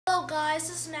guys,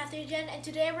 this is Matthew again, and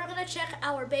today we're gonna check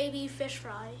our baby fish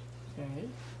fry. Okay,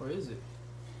 where is it?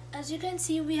 As you can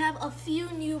see, we have a few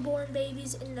newborn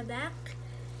babies in the back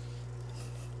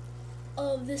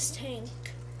of this tank.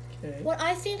 Okay. What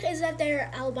I think is that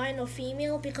they're albino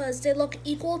female because they look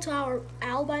equal to our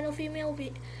albino female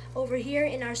over here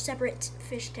in our separate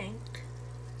fish tank.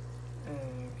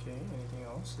 Okay, anything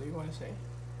else that you want to say?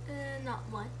 Not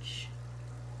much.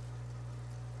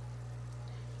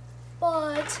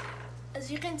 But as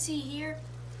you can see here,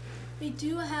 we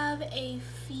do have a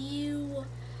few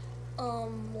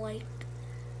like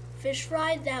fish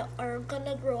fry that are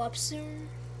gonna grow up soon.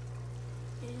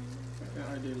 And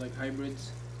Are they like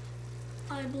hybrids?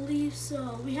 I believe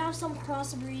so. We have some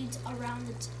crossbreeds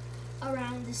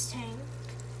around this tank.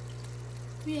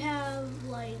 We have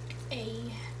like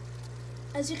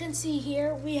as you can see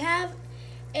here, we have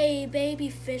a baby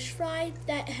fish fry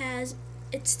that has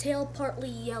its tail partly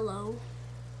yellow.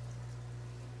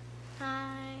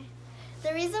 Hi.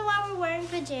 The reason why we're wearing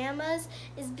pajamas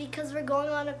is because we're going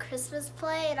on a Christmas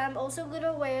play, and I'm also going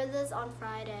to wear this on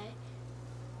Friday.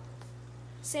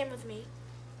 Same with me.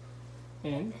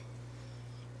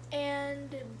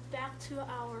 And back to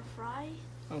our fry.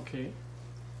 Okay.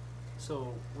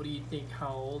 So, what do you think?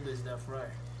 How old is that fry?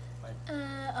 Like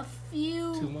A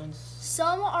few. 2 months?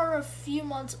 Some are a few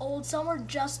months old. Some were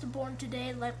just born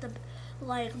today, like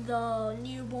the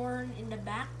newborn in the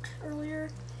back earlier.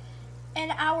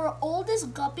 And our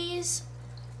oldest guppies,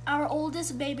 our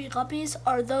oldest baby guppies,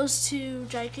 are those two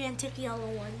gigantic yellow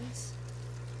ones.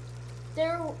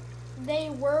 They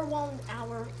were one of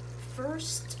our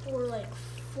first or like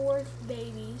fourth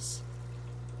babies.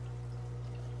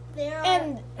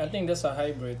 And I think that's a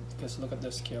hybrid because look at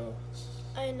the scales.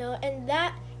 I know, and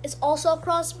that is also a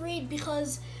crossbreed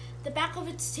because the back of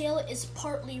its tail is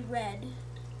partly red.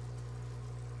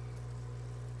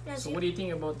 So what do you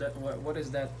think about that? What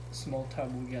is that small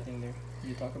tub we got in there? Did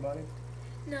you talk about it?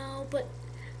 No, but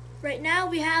right now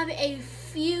we have a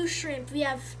few shrimp. We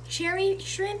have cherry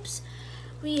shrimps,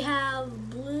 we have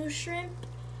blue shrimp,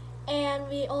 and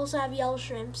we also have yellow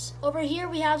shrimps. Over here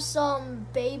we have some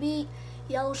baby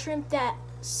yellow shrimp that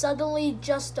suddenly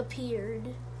just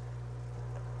appeared.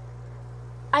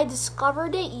 I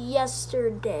discovered it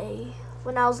yesterday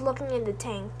when I was looking in the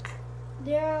tank.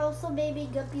 There are also baby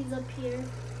guppies up here.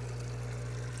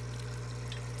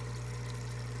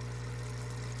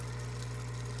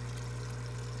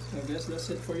 So I guess that's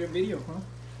it for your video, huh?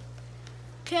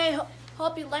 Okay,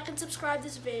 hope you like and subscribe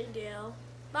this video.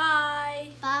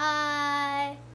 Bye! Bye!